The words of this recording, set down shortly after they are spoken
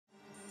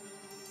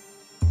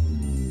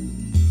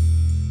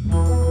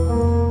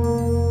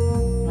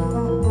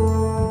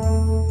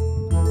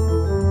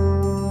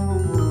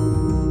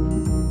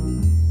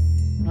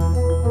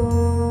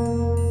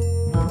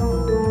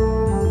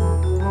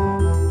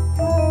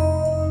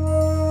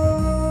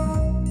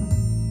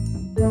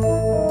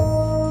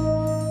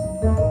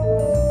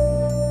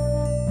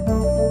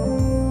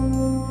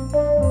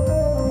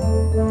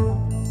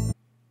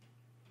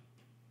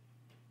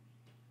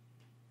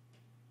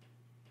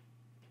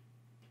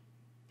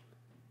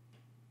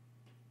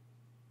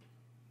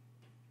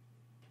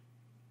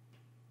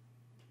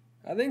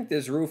I think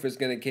this roof is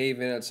going to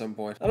cave in at some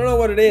point. I don't know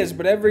what it is,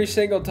 but every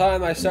single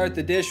time I start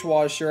the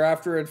dishwasher,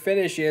 after it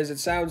finishes, it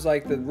sounds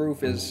like the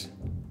roof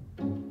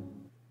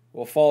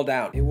will fall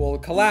down. It will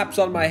collapse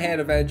on my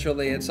head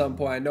eventually at some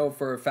point. I know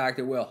for a fact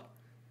it will.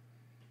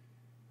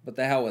 But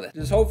the hell with it.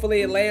 Just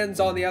hopefully it lands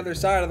on the other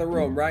side of the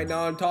room, right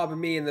now on top of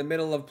me in the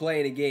middle of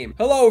playing a game.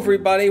 Hello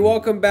everybody,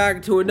 welcome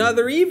back to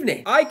another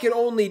evening. I can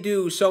only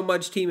do so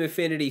much Team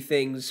Affinity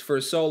things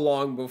for so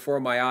long before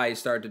my eyes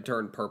start to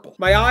turn purple.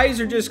 My eyes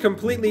are just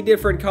completely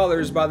different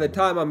colors by the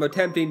time I'm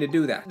attempting to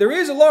do that. There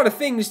is a lot of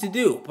things to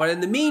do, but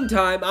in the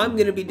meantime, I'm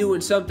gonna be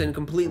doing something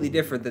completely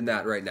different than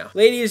that right now.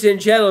 Ladies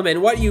and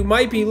gentlemen, what you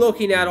might be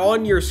looking at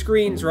on your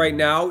screens right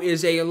now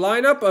is a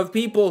lineup of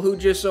people who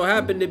just so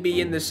happen to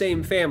be in the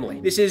same family.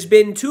 This has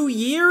been 2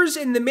 years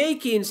in the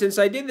making since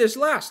I did this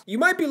last. You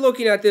might be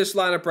looking at this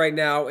lineup right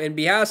now and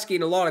be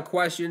asking a lot of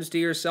questions to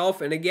yourself,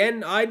 and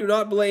again, I do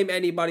not blame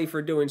anybody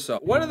for doing so.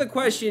 One of the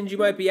questions you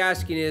might be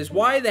asking is,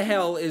 why the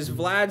hell is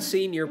Vlad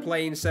Sr.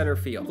 playing center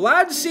field?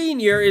 Vlad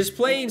Sr. is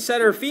playing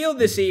center field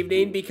this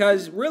evening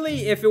because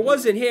really, if it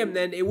wasn't him,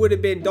 then it would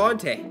have been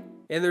Dante.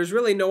 And there's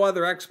really no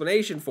other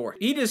explanation for it.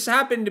 He just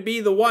happened to be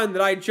the one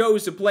that I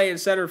chose to play in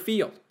center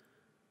field.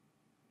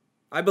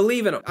 I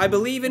believe in him. I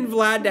believe in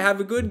Vlad to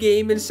have a good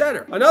game in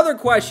center. Another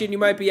question you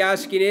might be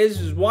asking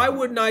is why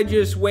wouldn't I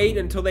just wait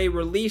until they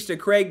released a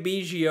Craig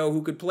Biggio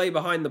who could play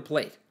behind the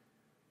plate?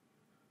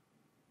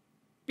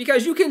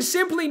 Because you can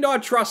simply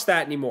not trust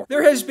that anymore.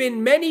 There has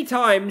been many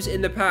times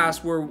in the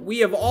past where we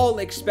have all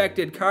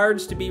expected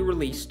cards to be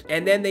released,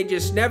 and then they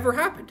just never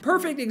happened.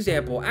 Perfect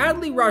example,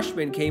 Adley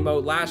Rutschman came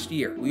out last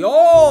year. We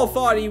all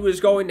thought he was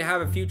going to have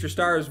a Future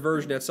Stars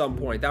version at some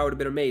point. That would have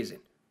been amazing.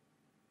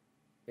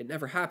 It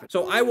never happened.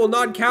 So I will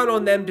not count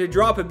on them to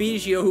drop a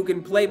Biggio who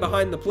can play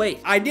behind the plate.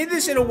 I did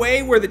this in a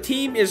way where the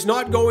team is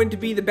not going to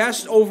be the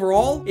best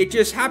overall. It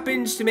just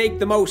happens to make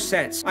the most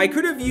sense. I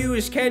could have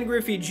used Ken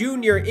Griffey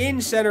Jr. in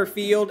center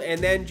field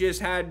and then just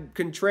had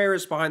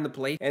Contreras behind the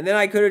plate. And then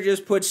I could have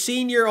just put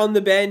Senior on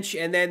the bench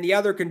and then the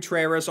other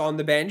Contreras on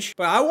the bench.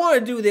 But I want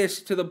to do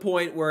this to the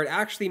point where it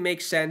actually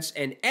makes sense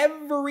and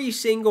every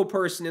single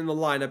person in the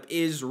lineup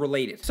is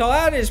related. So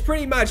that is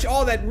pretty much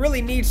all that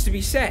really needs to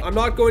be said. I'm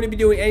not going to be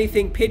doing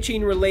anything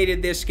pitching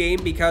related this game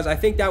because I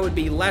think that would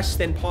be less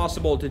than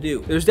possible to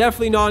do. There's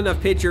definitely not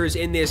enough pitchers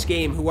in this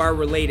game who are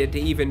related to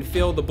even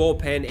fill the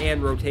bullpen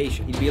and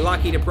rotation. You'd be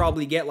lucky to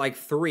probably get like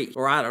 3,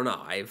 or I don't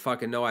know, I have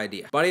fucking no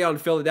idea. Buddy on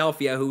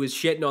Philadelphia who is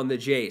shitting on the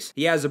Jays.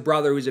 He has a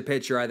brother who's a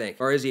pitcher, I think.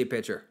 Or is he a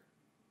pitcher?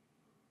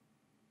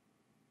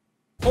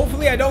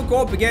 Hopefully I don't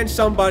go up against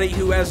somebody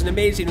who has an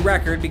amazing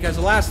record, because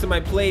the last time I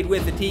played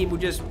with a team who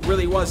just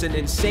really wasn't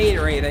insane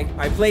or anything,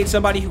 I played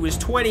somebody who was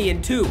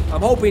 20-2.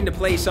 I'm hoping to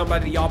play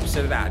somebody the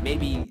opposite of that,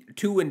 maybe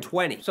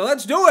 2-20. So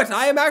let's do it.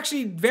 I am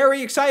actually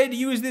very excited to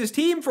use this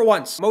team for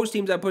once. Most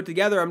teams I put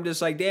together, I'm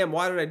just like, damn,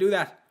 why did I do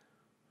that?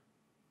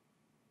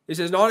 This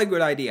is not a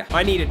good idea.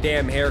 I need a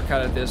damn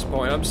haircut at this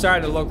point. I'm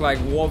starting to look like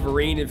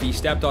Wolverine if he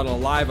stepped on a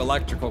live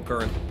electrical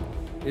current.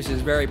 This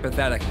is very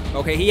pathetic.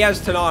 Okay, he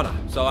has Tanana,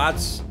 so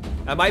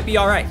that might be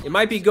all right. It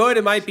might be good.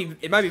 It might be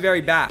very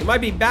bad. It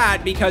might be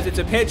bad because it's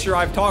a pitcher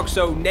I've talked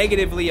so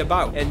negatively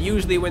about. And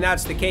usually when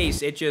that's the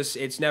case,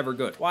 it's never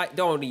good. Why?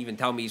 Don't even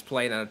tell me he's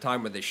playing at a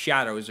time where the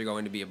shadows are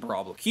going to be a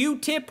problem.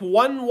 Q-tip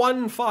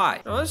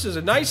 115. Oh, this is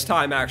a nice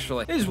time,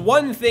 actually. There's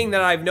one thing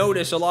that I've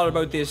noticed a lot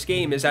about this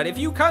game is that if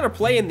you kind of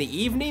play in the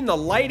evening, the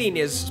lighting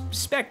is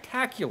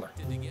spectacular.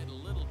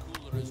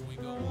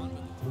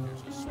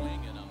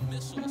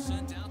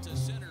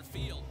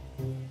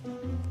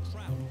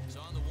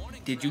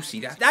 Did you see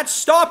that? That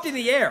stopped in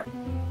the air.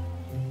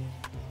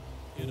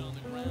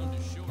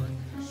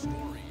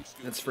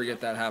 Let's forget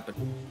that happened.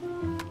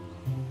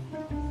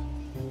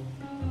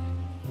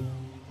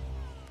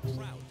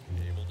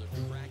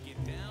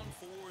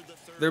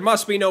 There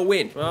must be no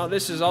wind. Well,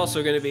 this is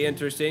also going to be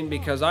interesting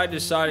because I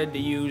decided to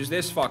use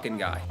this fucking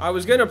guy. I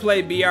was going to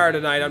play BR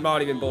tonight. I'm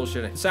not even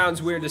bullshitting. It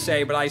sounds weird to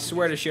say, but I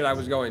swear to shit I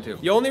was going to.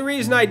 The only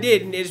reason I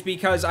didn't is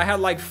because I had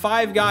like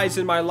 5 guys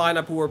in my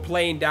lineup who were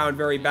playing down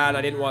very bad.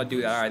 I didn't want to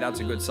do that. All right,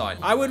 that's a good sign.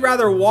 I would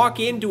rather walk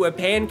into a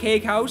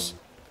pancake house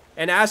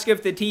and ask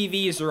if the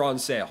TVs are on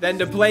sale than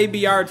to play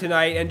BR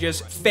tonight and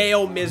just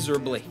fail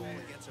miserably.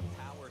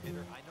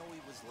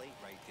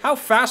 How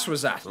fast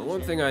was that? The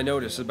one thing I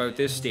noticed about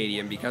this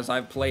stadium, because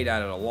I've played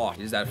at it a lot,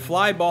 is that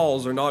fly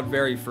balls are not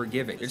very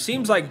forgiving. It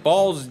seems like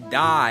balls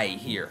die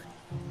here.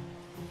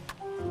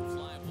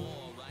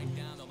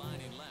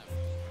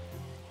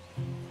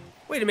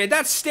 Wait a minute,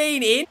 that's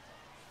staying in?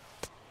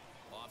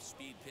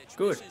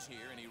 Good.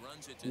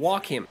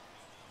 Walk him.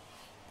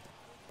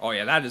 Oh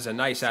yeah, that is a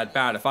nice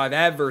at-bat if I've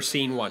ever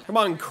seen one. Come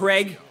on,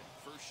 Craig.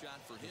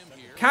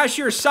 Cash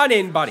your son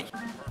in, buddy.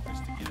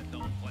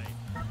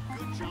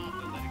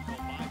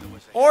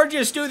 Or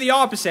just do the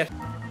opposite.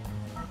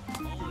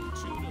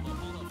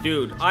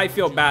 Dude, I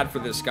feel bad for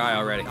this guy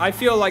already. I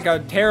feel like a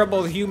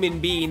terrible human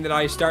being that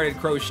I started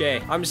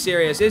crochet. I'm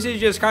serious. This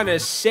is just kind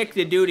of sick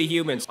to do to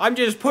humans. I'm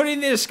just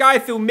putting this guy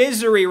through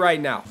misery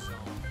right now.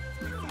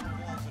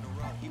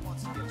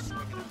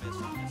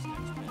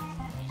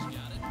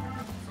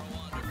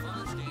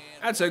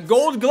 That's a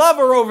gold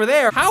glover over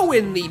there. How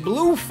in the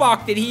blue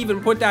fuck did he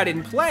even put that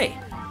in play?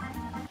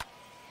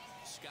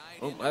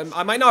 Oh,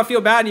 I might not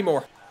feel bad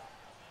anymore.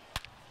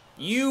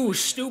 You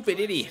stupid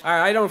idiot.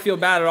 Alright, I don't feel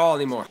bad at all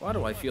anymore. Why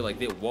do I feel like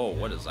this? Whoa,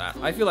 what is that?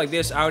 I feel like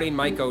this outing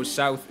might go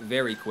south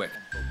very quick.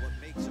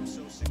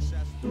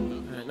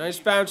 Right, nice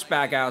bounce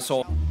back,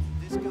 asshole.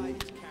 This guy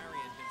is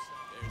carrying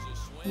himself. There's a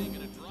swing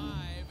and a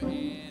drive,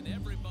 and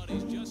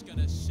everybody's just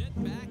gonna sit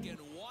back and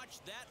watch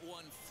that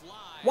one fly.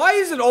 Why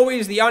is it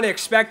always the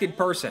unexpected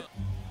person?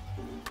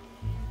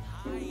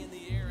 High in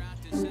the air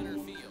out to center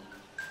field.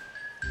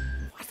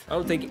 I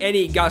don't think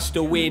any gust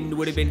of wind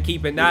would have been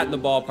keeping that in the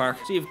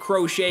ballpark. See if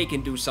Crochet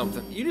can do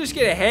something. You just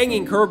get a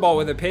hanging curveball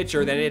with a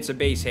pitcher, then it's a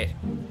base hit.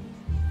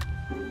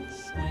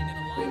 Swing and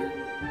a liner.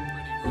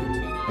 Pretty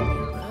routine out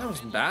there. That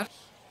wasn't bad.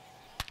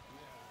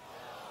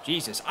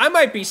 Jesus, I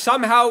might be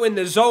somehow in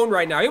the zone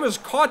right now. He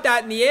almost caught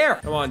that in the air.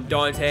 Come on,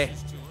 Dante.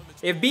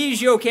 If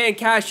Biggio can't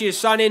cash his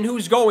son in,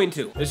 who's going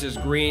to? This is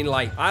green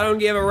light. I don't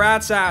give a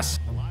rat's ass.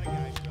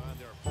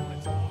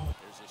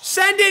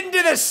 Send it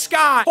into the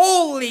sky.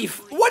 Holy,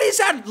 what is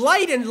that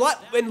light in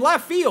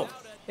left field?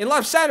 In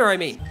left center, I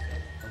mean.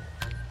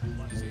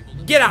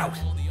 Get out.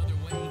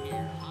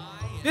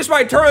 This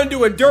might turn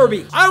into a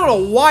derby. I don't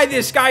know why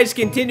this guy's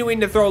continuing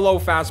to throw low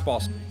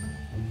fastballs.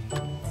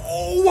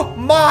 Oh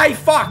my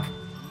fuck.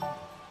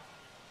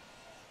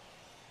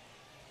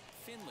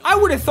 I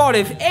would have thought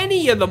if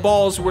any of the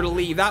balls were to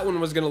leave, that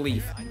one was going to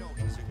leave.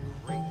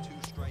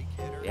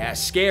 Yeah,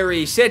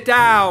 scary. Sit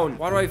down.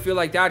 Why do I feel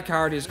like that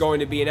card is going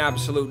to be an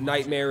absolute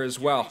nightmare as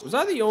well? Was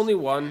I the only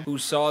one who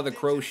saw the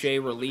Crochet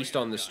released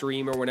on the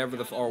stream or whenever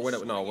the... Or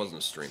whatever? No, it wasn't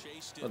a stream.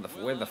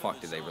 Where the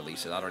fuck did they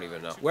release it? I don't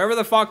even know. Wherever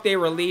the fuck they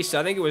released it,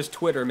 I think it was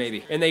Twitter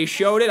maybe. And they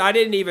showed it. I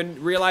didn't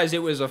even realize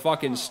it was a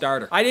fucking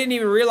starter. I didn't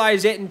even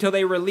realize it until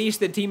they released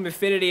the Team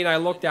Affinity and I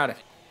looked at it.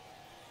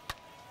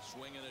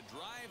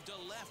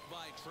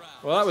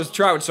 Well, that was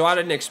Trout, so I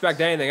didn't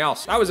expect anything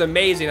else. That was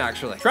amazing,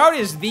 actually. Trout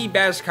is the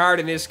best card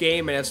in this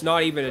game, and it's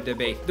not even a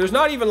debate. There's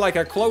not even like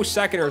a close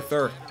second or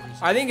third.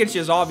 I think it's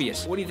just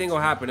obvious. What do you think will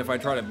happen if I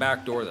try to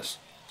backdoor this?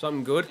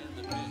 Something good?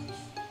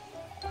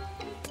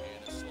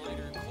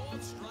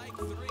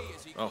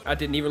 Oh, that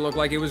didn't even look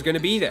like it was going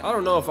to be there. I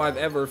don't know if I've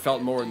ever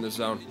felt more in the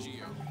zone.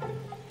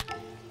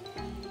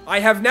 I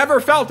have never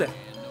felt it.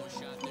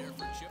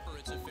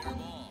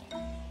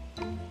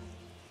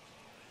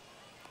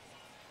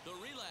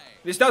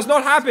 This does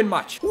not happen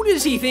much. Who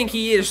does he think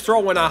he is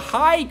throwing a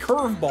high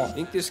curveball?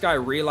 Think this guy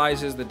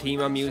realizes the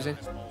team I'm using?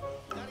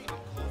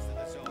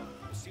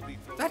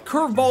 That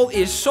curveball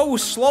is so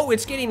slow,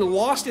 it's getting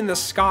lost in the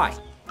sky.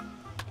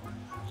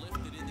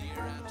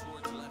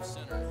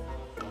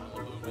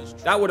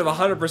 That would have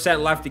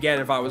 100% left again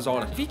if I was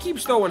on it. If he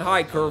keeps throwing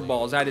high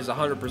curveballs, that is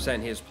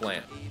 100% his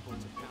plan.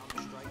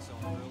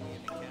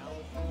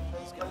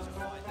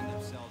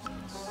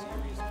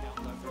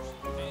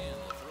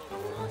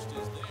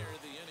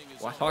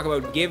 Well, talk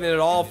about giving it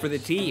all for the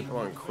team. Come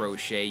on,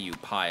 Crochet, you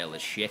pile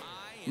of shit.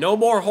 No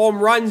more home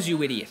runs,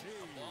 you idiot.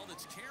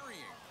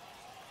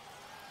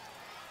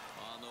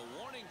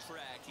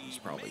 He's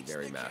probably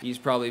very mad. He's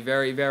probably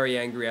very, very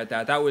angry at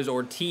that. That was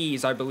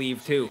Ortiz, I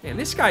believe, too. Man,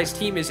 this guy's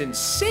team is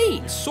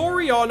insane.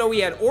 Soriano,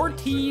 he had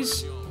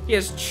Ortiz. He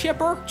has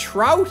Chipper,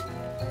 Trout.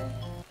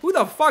 Who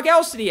the fuck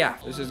else did he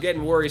have? This is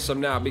getting worrisome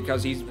now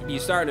because he's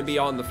starting to be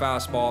on the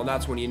fastball, and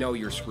that's when you know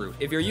you're screwed.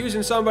 If you're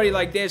using somebody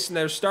like this and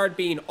they start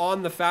being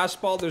on the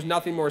fastball, there's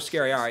nothing more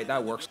scary. All right,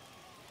 that works.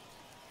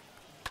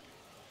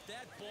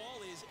 That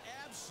ball is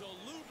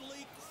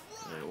absolutely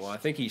Right, well, I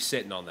think he's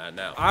sitting on that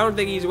now. I don't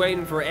think he's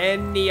waiting for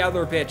any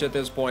other pitch at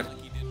this point.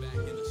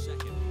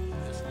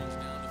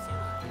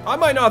 I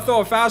might not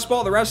throw a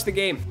fastball the rest of the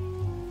game.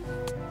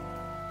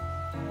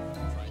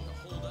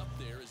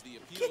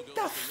 Get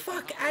the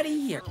fuck out of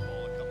here.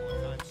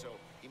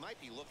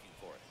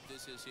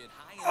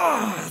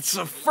 Oh, it's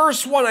the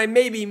first one I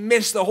maybe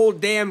missed the whole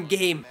damn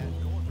game.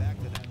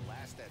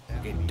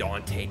 Look at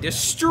Dante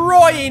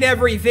destroying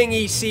everything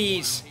he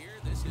sees.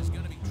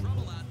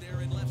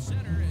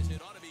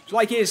 It's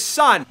like his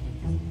son.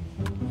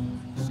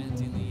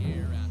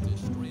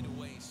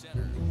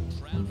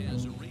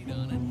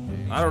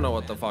 I don't know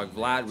what the fuck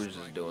Vlad was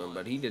just doing,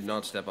 but he did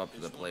not step up to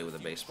the plate with a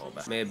baseball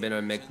bat. May have been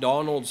a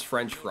McDonald's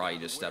French fry he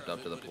just stepped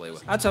up to the plate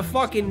with. That's a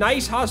fucking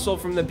nice hustle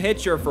from the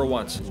pitcher for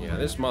once. Yeah,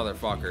 this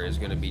motherfucker is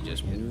gonna be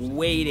just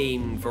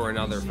waiting for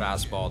another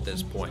fastball at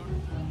this point.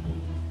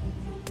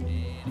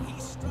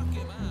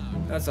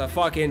 That's a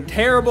fucking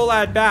terrible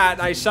at-bat,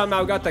 and I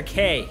somehow got the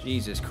K.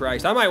 Jesus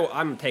Christ.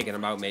 I'm taking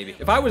him out, maybe.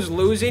 If I was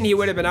losing, he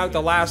would have been out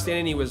the last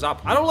inning he was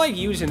up. I don't like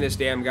using this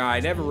damn guy. I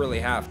never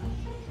really have.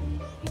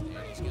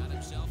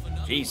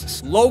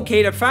 Jesus.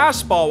 Locate a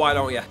fastball, why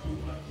don't you?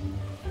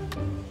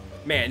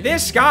 Man,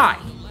 this guy.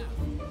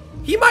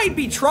 He might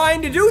be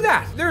trying to do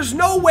that. There's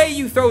no way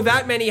you throw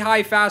that many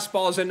high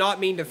fastballs and not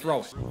mean to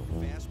throw it.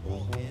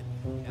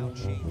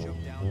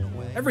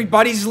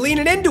 Everybody's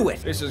leaning into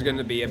it. This is going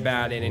to be a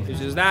bad inning. This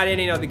is that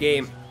inning of the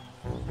game.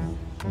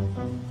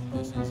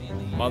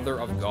 Mother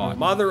of God.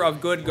 Mother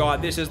of good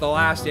God. This is the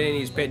last inning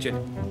he's pitching.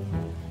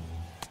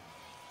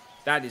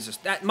 That is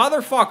just, that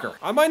motherfucker.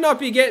 I might not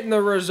be getting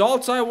the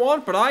results I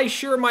want, but I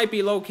sure might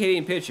be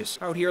locating pitches.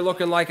 Out here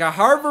looking like a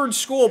Harvard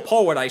school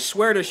poet, I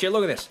swear to shit.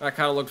 Look at this. That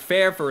kind of looked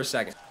fair for a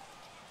second.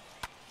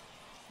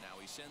 Now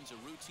he sends a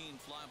routine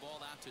fly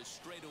ball out to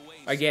straightaway.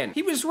 Again,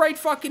 he was right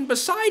fucking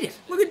beside it.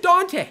 Look at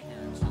Dante.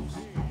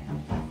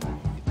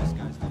 This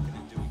guy's looking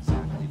to do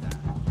exactly that.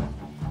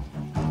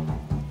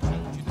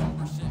 Change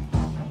number 6.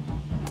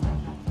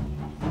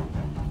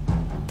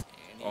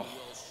 And he will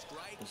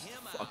strike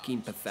him out.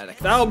 Fucking pathetic.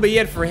 That'll be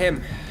it for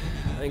him.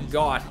 Thank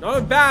God. Not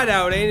a bad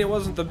outing. It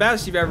wasn't the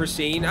best you've ever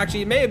seen.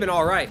 Actually, it may have been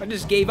alright. I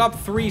just gave up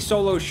 3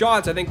 solo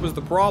shots, I think was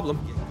the problem.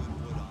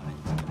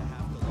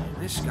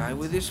 This guy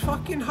with his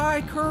fucking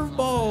high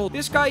curveball.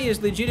 This guy is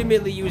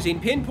legitimately using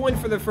pinpoint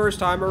for the first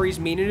time, or he's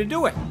meaning to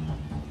do it.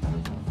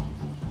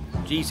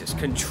 Jesus,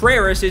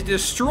 Contreras is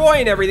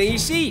destroying everything he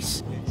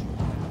sees.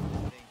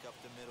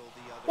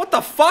 What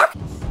the fuck?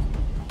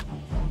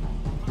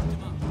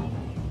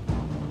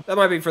 That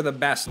might be for the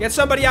best. Get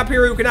somebody up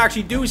here who can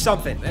actually do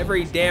something.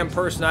 Every damn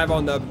person I have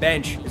on the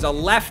bench is a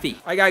lefty.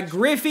 I got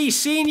Griffey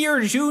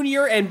Sr.,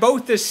 Jr., and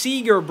both the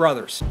Seager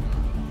brothers.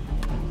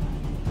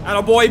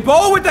 Attaboy,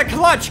 Bo with the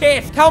clutch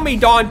hit. Tell me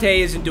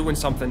Dante isn't doing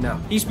something now.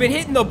 He's been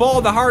hitting the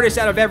ball the hardest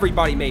out of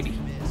everybody, maybe.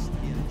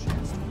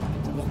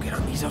 Look at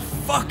him, he's a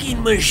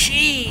fucking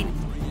machine.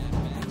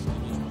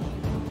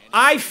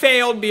 I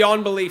failed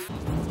beyond belief.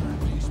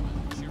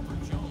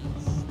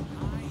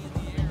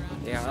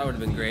 Yeah, that would have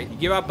been great. You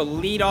give up a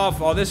lead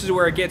off. Oh, this is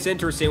where it gets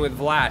interesting with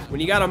Vlad.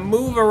 When you gotta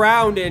move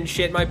around and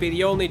shit might be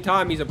the only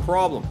time he's a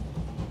problem.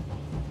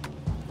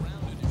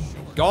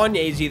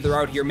 Gagne's either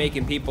out here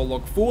making people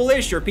look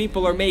foolish or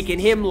people are making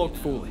him look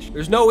foolish.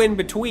 There's no in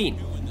between.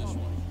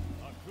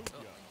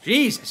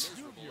 Jesus.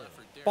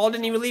 Ball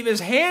didn't even leave his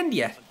hand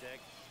yet.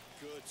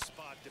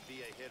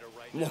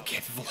 Look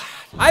at Vlad.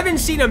 I haven't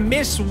seen him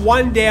miss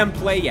one damn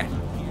play yet.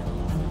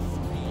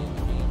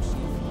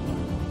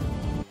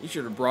 You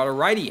should have brought a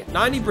righty in.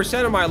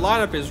 90% of my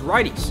lineup is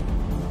righties.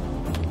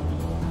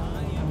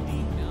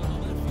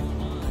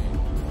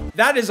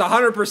 That is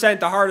 100%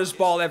 the hardest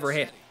ball ever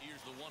hit.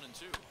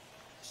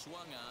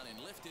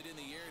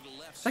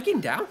 Is that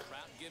getting down?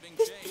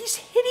 He's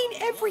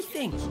hitting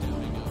everything.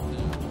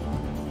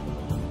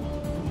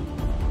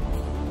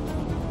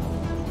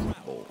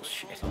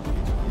 Bullshit.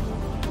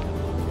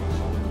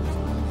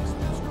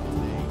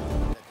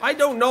 I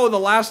don't know the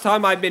last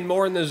time I've been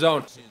more in the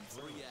zone.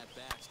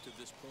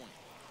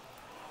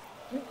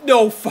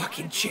 No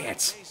fucking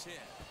chance.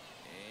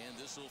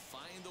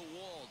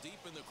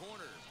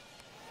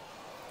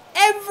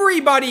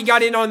 Everybody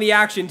got in on the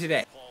action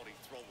today.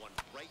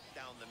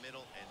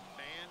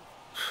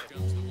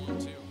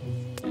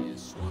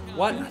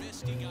 What?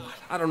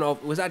 I don't know.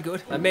 Was that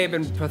good? That may have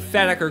been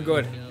pathetic or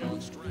good.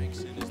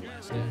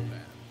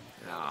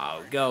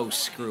 Oh, go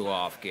screw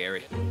off,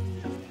 Gary.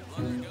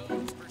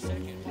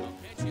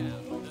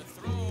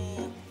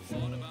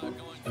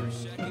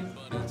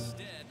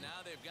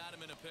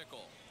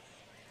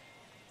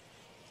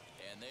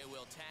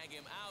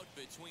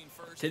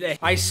 Today,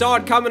 I saw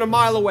it coming a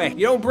mile away.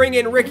 You don't bring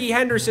in Ricky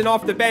Henderson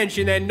off the bench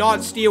and then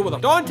not steal with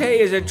him. Dante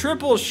is a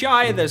triple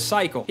shy of the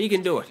cycle. He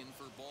can do it.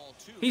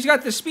 He's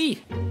got the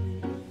speed.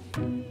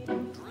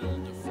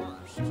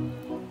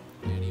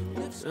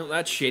 Well,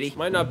 that's shitty.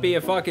 Might not be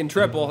a fucking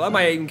triple. That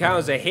might even count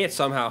as a hit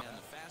somehow.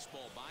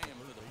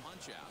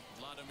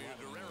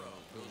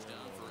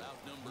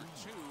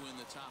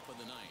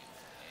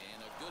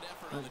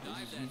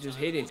 He's just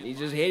hitting. He's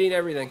just hitting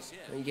everything.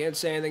 You can't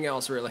say anything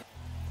else, really.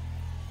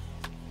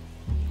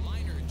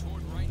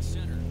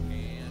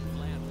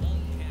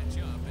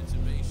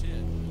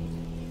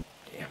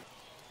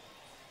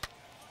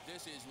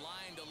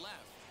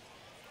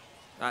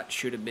 That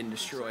should have been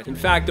destroyed. In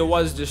fact, it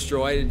was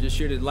destroyed. It just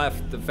should have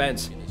left the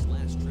fence.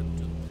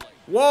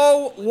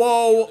 Whoa,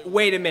 whoa,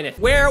 wait a minute.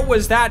 Where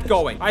was that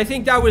going? I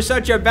think that was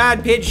such a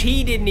bad pitch,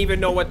 he didn't even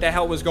know what the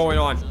hell was going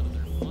on.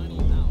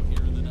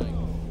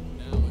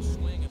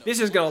 This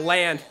is gonna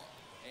land.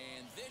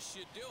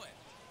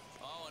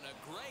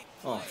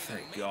 Oh,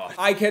 thank God.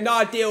 I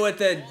cannot deal with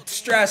the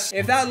stress.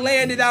 If that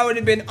landed, that would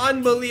have been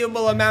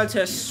unbelievable amounts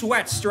of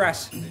sweat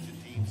stress.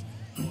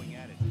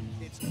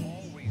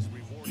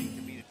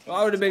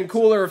 That would have been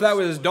cooler if that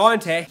was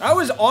Dante. That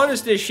was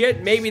honest as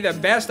shit, maybe the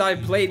best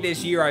I've played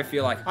this year, I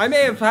feel like. I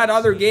may have had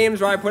other games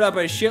where I put up a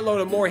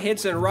shitload of more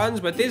hits and runs,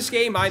 but this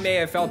game I may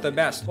have felt the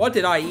best. What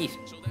did I eat?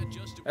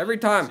 Every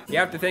time, you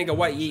have to think of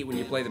what you eat when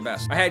you play the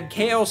best. I had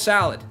kale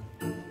salad.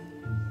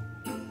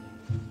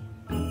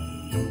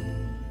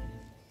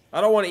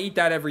 I don't want to eat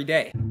that every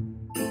day.